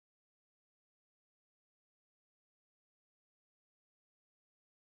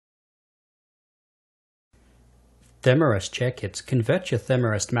Therm-A-Rest Chair Kits convert your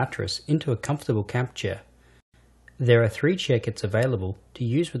Therm-A-Rest mattress into a comfortable camp chair. There are 3 chair kits available to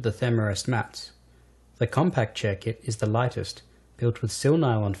use with the Therm-A-Rest mats. The compact chair kit is the lightest, built with sil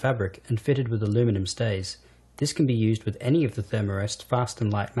nylon fabric and fitted with aluminum stays. This can be used with any of the Therm-A-Rest fast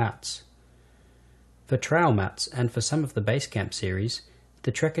and light mats. For trail mats and for some of the base camp series,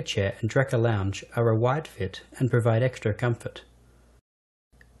 the Trekker chair and Trekker lounge are a wide fit and provide extra comfort.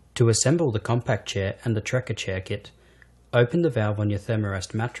 To assemble the compact chair and the Trekker chair kit, open the valve on your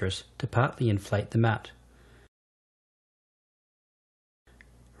Therm-A-Rest mattress to partly inflate the mat.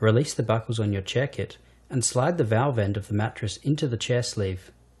 Release the buckles on your chair kit and slide the valve end of the mattress into the chair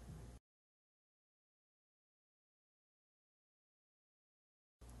sleeve.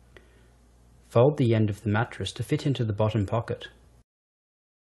 Fold the end of the mattress to fit into the bottom pocket.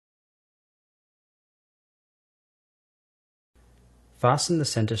 Fasten the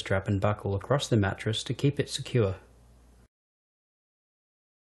center strap and buckle across the mattress to keep it secure.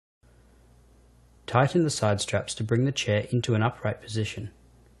 Tighten the side straps to bring the chair into an upright position.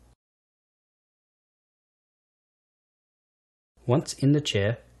 Once in the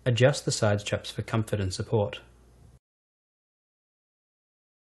chair, adjust the side straps for comfort and support.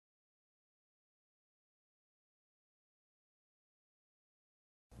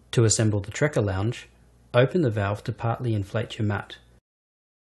 To assemble the Trekker lounge, open the valve to partly inflate your mat.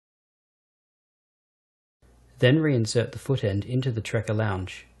 Then reinsert the foot end into the Trekker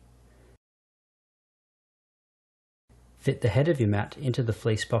lounge. Fit the head of your mat into the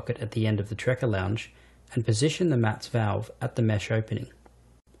fleece pocket at the end of the Trekker lounge and position the mat's valve at the mesh opening.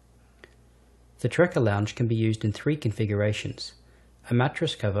 The Trekker lounge can be used in 3 configurations: a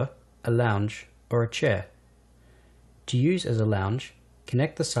mattress cover, a lounge, or a chair. To use as a lounge,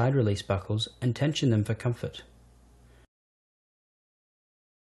 connect the side release buckles and tension them for comfort.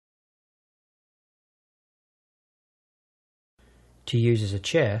 To use as a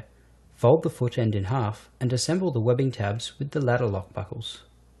chair, fold the foot end in half and assemble the webbing tabs with the ladder lock buckles.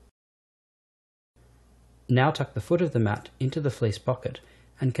 Now tuck the foot of the mat into the fleece pocket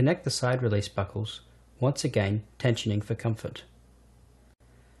and connect the side release buckles, once again tensioning for comfort.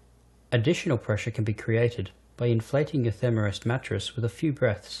 Additional pressure can be created by inflating your Therm-A-Rest mattress with a few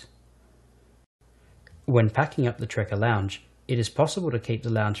breaths. When packing up the Trekker lounge, it is possible to keep the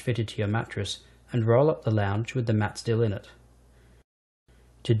lounge fitted to your mattress and roll up the lounge with the mat still in it.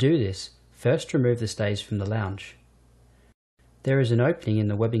 To do this, first remove the stays from the lounge. There is an opening in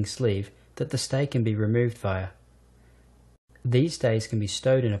the webbing sleeve that the stay can be removed via. These stays can be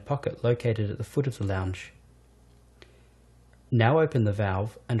stowed in a pocket located at the foot of the lounge. Now open the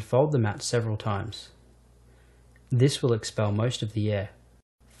valve and fold the mat several times. This will expel most of the air.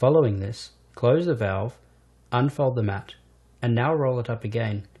 Following this, close the valve, unfold the mat, and now roll it up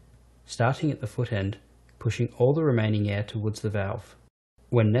again, starting at the foot end, pushing all the remaining air towards the valve.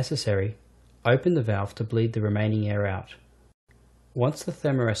 When necessary, open the valve to bleed the remaining air out. Once the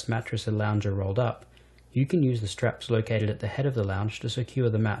Therm-A-Rest mattress and lounge are rolled up, you can use the straps located at the head of the lounge to secure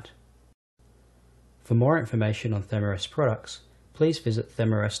the mat. For more information on Therm-A-Rest products, please visit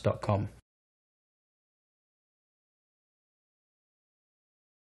thermarest.com.